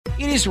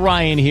It is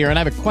Ryan here, and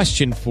I have a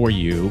question for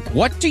you.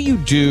 What do you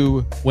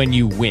do when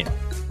you win?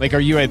 Like, are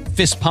you a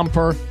fist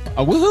pumper,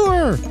 a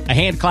woohooer, a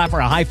hand clapper,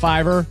 a high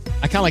fiver?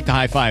 I kind of like the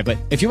high five, but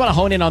if you want to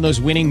hone in on those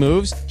winning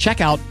moves,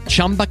 check out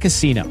Chumba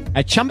Casino.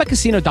 At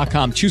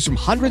ChumbaCasino.com, choose from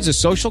hundreds of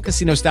social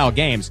casino-style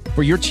games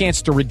for your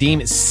chance to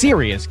redeem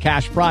serious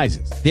cash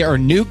prizes. There are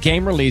new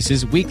game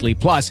releases weekly,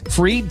 plus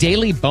free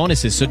daily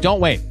bonuses. So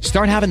don't wait.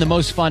 Start having the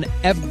most fun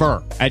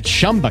ever at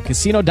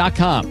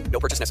ChumbaCasino.com. No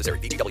purchase necessary.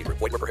 VGW Group.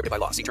 Void where prohibited by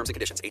law. See terms and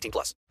conditions.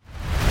 18+.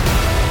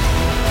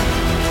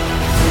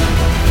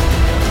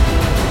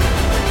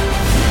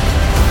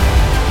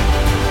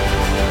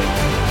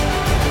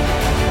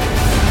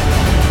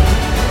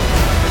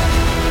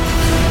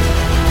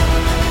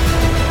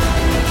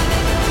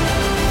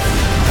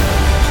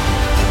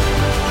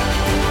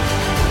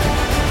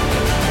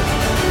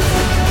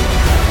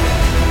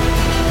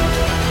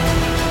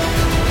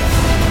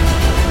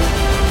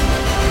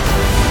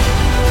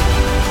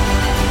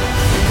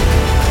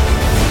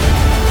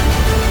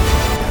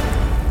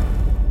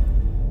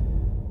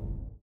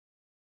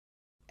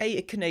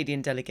 A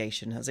Canadian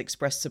delegation has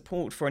expressed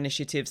support for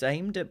initiatives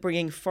aimed at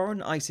bringing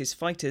foreign ISIS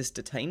fighters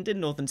detained in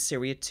northern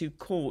Syria to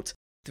court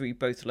through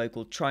both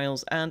local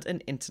trials and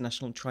an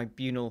international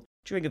tribunal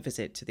during a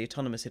visit to the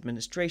autonomous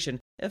administration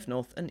of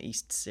North and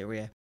East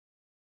Syria.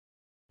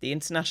 The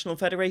International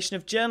Federation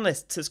of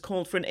Journalists has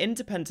called for an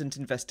independent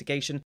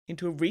investigation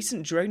into a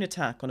recent drone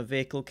attack on a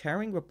vehicle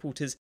carrying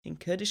reporters in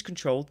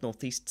Kurdish-controlled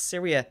northeast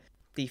Syria.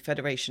 The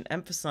Federation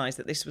emphasised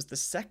that this was the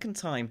second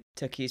time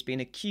Turkey has been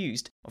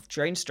accused of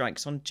drone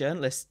strikes on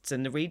journalists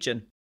in the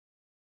region.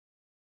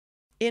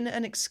 In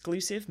an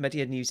exclusive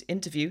Media News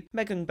interview,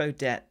 Megan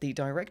Baudet, the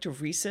Director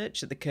of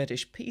Research at the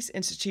Kurdish Peace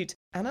Institute,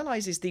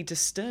 analyses the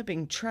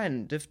disturbing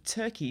trend of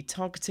Turkey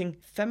targeting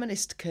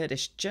feminist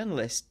Kurdish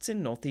journalists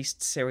in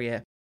northeast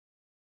Syria.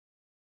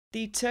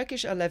 The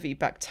Turkish Alevi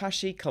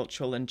Baktashi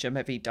Cultural and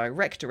Cemevi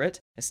Directorate,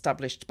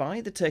 established by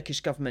the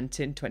Turkish government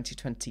in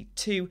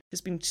 2022,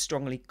 has been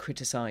strongly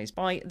criticised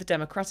by the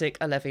democratic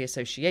Alevi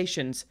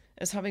associations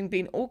as having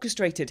been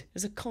orchestrated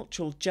as a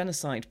cultural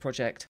genocide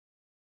project.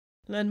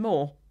 Learn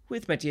more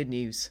with Media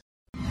News.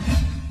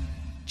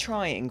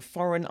 Trying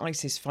foreign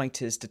ISIS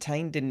fighters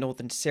detained in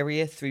northern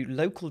Syria through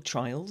local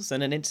trials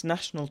and an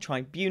international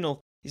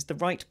tribunal is the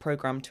right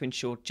programme to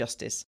ensure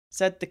justice,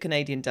 said the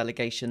Canadian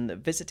delegation that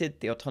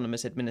visited the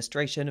autonomous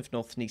administration of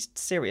North and East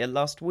Syria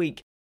last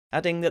week,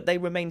 adding that they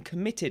remain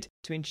committed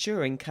to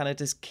ensuring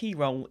Canada's key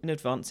role in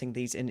advancing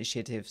these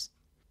initiatives.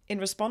 In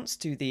response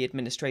to the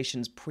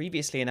administration's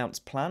previously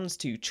announced plans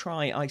to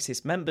try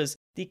ISIS members,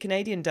 the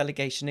Canadian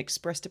delegation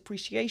expressed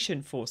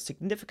appreciation for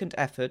significant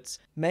efforts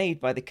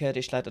made by the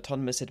Kurdish-led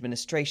autonomous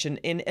administration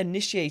in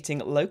initiating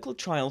local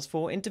trials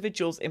for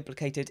individuals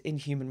implicated in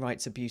human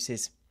rights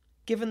abuses.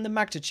 Given the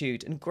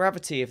magnitude and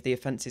gravity of the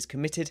offences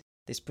committed,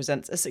 this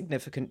presents a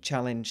significant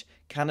challenge.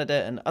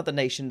 Canada and other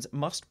nations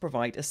must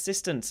provide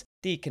assistance,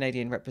 the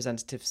Canadian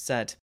representative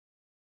said.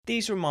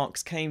 These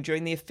remarks came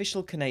during the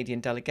official Canadian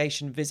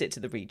delegation visit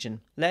to the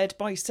region, led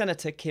by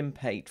Senator Kim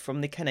Pate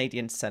from the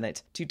Canadian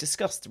Senate, to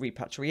discuss the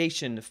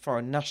repatriation of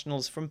foreign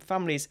nationals from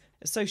families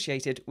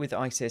associated with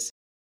ISIS.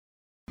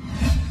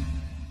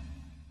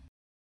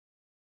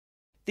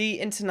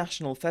 The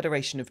International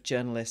Federation of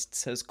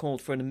Journalists has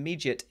called for an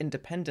immediate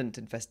independent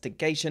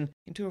investigation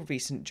into a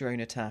recent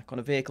drone attack on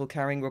a vehicle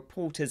carrying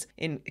reporters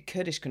in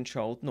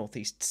Kurdish-controlled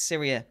northeast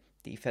Syria.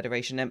 The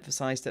Federation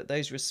emphasised that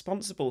those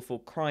responsible for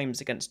crimes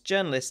against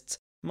journalists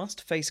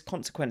must face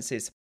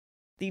consequences.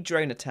 The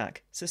drone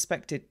attack,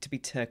 suspected to be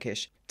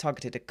Turkish,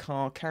 targeted a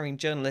car carrying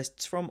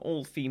journalists from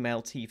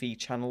all-female TV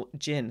channel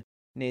Jin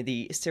near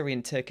the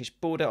Syrian-Turkish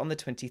border on the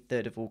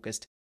 23rd of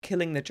August,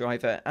 killing the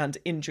driver and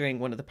injuring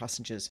one of the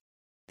passengers.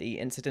 The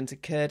incident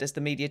occurred as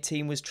the media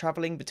team was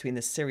travelling between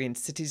the Syrian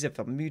cities of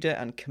Amuda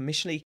and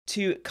Kamishli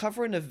to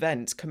cover an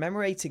event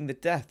commemorating the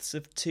deaths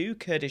of two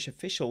Kurdish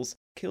officials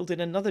killed in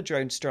another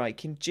drone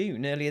strike in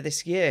June earlier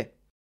this year.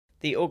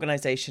 The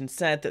organisation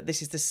said that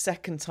this is the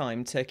second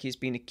time Turkey has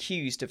been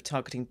accused of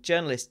targeting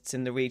journalists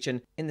in the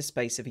region in the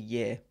space of a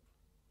year.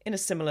 In a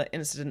similar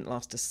incident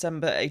last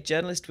December, a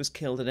journalist was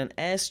killed in an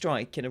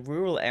airstrike in a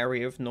rural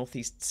area of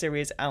northeast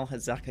Syria's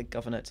Al-Hazaka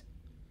governorate.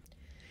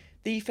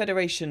 The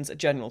Federation's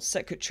General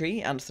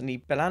Secretary, Anthony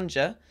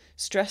Belanger,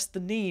 stressed the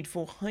need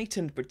for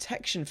heightened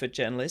protection for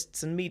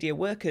journalists and media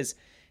workers.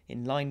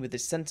 In line with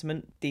this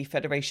sentiment, the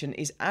Federation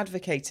is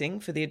advocating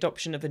for the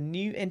adoption of a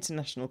new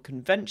international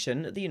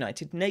convention at the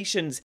United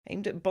Nations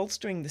aimed at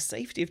bolstering the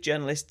safety of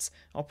journalists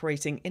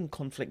operating in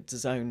conflict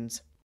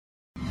zones.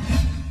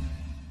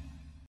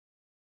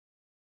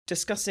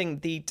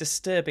 Discussing the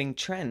disturbing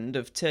trend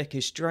of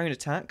Turkish drone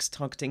attacks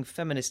targeting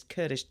feminist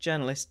Kurdish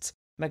journalists,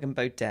 Megan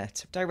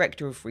Baudet,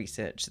 Director of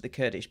Research at the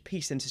Kurdish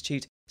Peace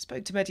Institute,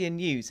 spoke to Media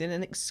News in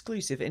an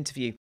exclusive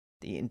interview.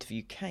 The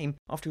interview came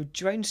after a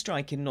drone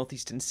strike in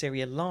northeastern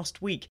Syria last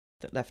week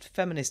that left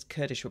feminist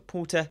Kurdish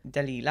reporter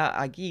Delila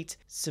Agit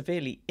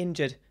severely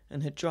injured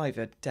and her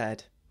driver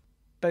dead.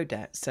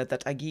 Baudet said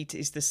that Agit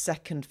is the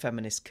second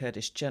feminist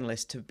Kurdish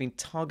journalist to have been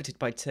targeted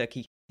by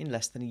Turkey in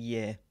less than a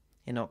year.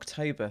 In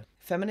October,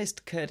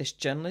 feminist Kurdish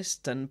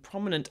journalist and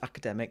prominent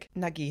academic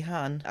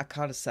Nagihan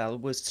Akarsel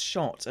was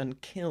shot and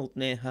killed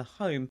near her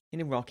home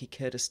in Iraqi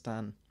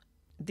Kurdistan.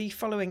 The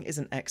following is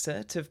an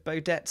excerpt of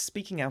Bodette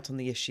speaking out on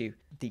the issue.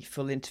 The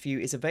full interview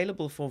is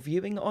available for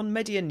viewing on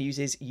Media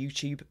News'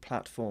 YouTube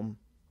platform.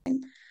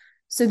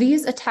 So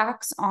these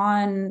attacks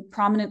on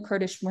prominent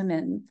Kurdish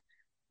women,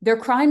 they're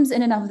crimes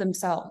in and of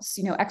themselves.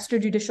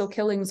 Extrajudicial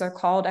killings are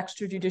called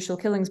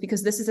extrajudicial killings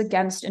because this is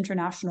against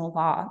international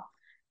law.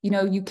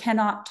 You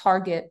cannot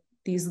target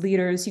these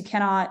leaders. You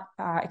cannot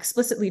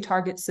explicitly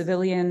target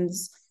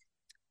civilians.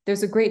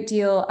 There's a great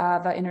deal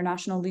of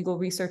international legal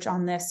research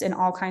on this in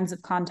all kinds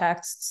of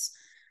contexts.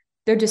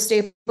 They're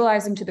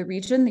destabilizing to the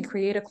region. They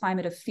create a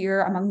climate of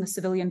fear among the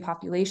civilian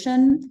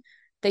population.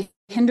 They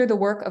hinder the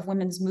work of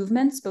women's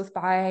movements, both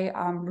by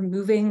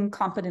removing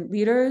competent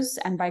leaders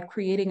and by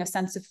creating a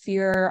sense of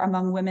fear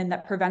among women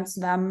that prevents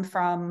them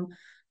from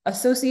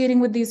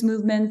associating with these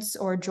movements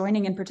or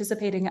joining and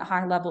participating at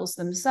high levels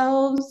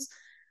themselves.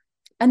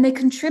 And they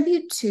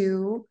contribute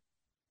to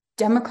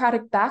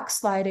democratic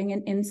backsliding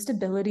and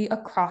instability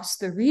across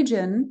the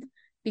region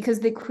because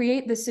they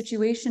create this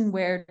situation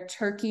where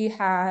Turkey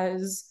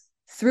has,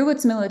 through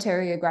its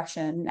military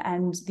aggression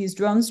and these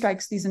drone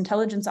strikes, these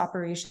intelligence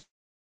operations,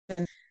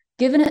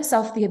 given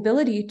itself the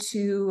ability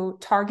to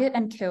target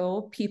and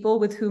kill people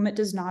with whom it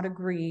does not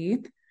agree.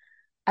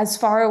 As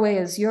far away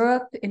as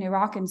Europe, in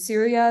Iraq and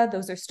Syria,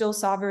 those are still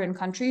sovereign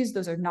countries.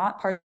 Those are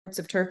not parts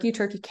of Turkey.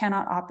 Turkey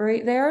cannot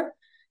operate there.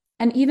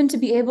 And even to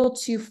be able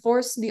to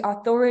force the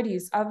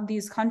authorities of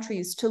these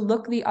countries to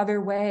look the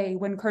other way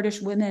when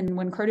Kurdish women,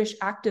 when Kurdish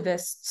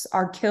activists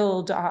are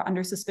killed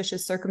under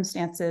suspicious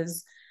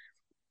circumstances,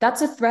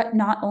 that's a threat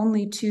not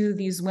only to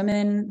these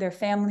women, their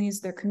families,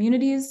 their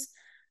communities,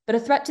 but a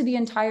threat to the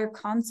entire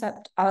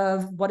concept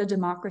of what a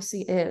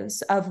democracy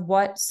is, of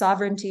what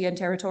sovereignty and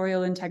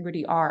territorial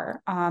integrity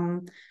are.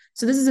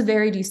 So this is a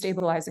very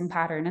destabilizing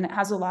pattern, and it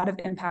has a lot of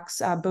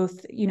impacts,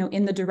 both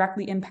in the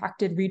directly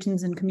impacted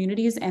regions and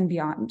communities and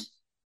beyond.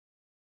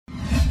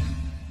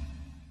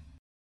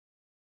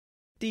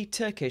 The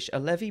Turkish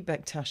Alevi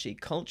Bektashi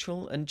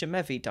Cultural and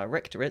Cemevi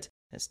Directorate,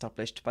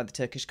 established by the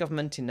Turkish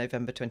government in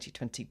November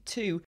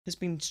 2022, has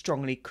been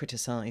strongly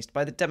criticised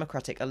by the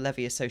democratic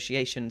Alevi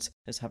associations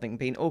as having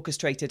been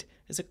orchestrated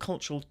as a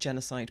cultural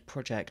genocide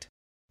project.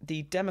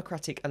 The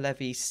Democratic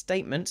Alevi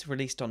statement,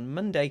 released on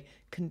Monday,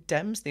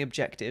 condemns the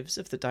objectives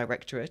of the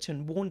Directorate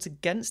and warns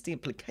against the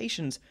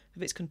implications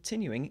of its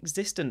continuing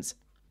existence.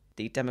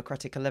 The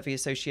Democratic Alevi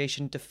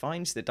Association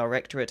defines the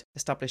Directorate,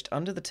 established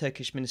under the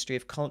Turkish Ministry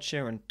of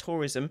Culture and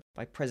Tourism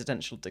by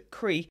presidential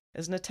decree,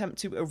 as an attempt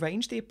to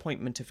arrange the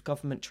appointment of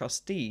government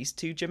trustees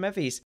to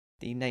Cemevis,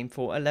 the name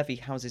for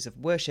Alevi houses of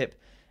worship,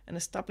 and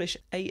establish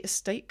a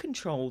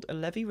state-controlled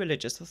Alevi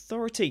religious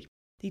authority.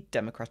 The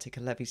Democratic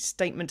Alevi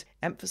statement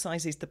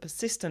emphasises the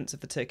persistence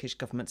of the Turkish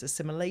government's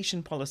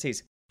assimilation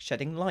policies,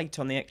 shedding light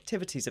on the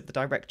activities of the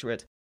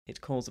Directorate.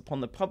 It calls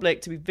upon the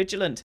public to be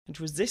vigilant and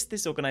to resist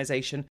this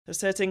organisation,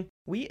 asserting,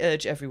 "We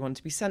urge everyone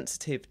to be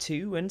sensitive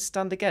to and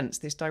stand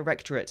against this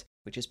Directorate,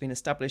 which has been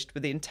established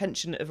with the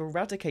intention of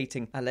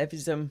eradicating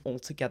Alevism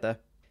altogether."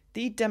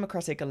 The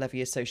Democratic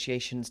Alevi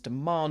Association's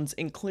demands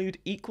include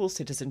equal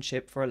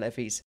citizenship for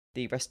Alevis,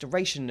 the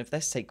restoration of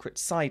their sacred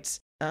sites,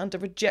 and a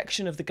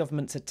rejection of the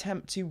government's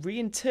attempt to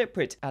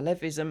reinterpret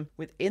Alevism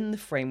within the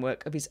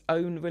framework of its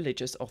own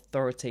religious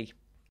authority.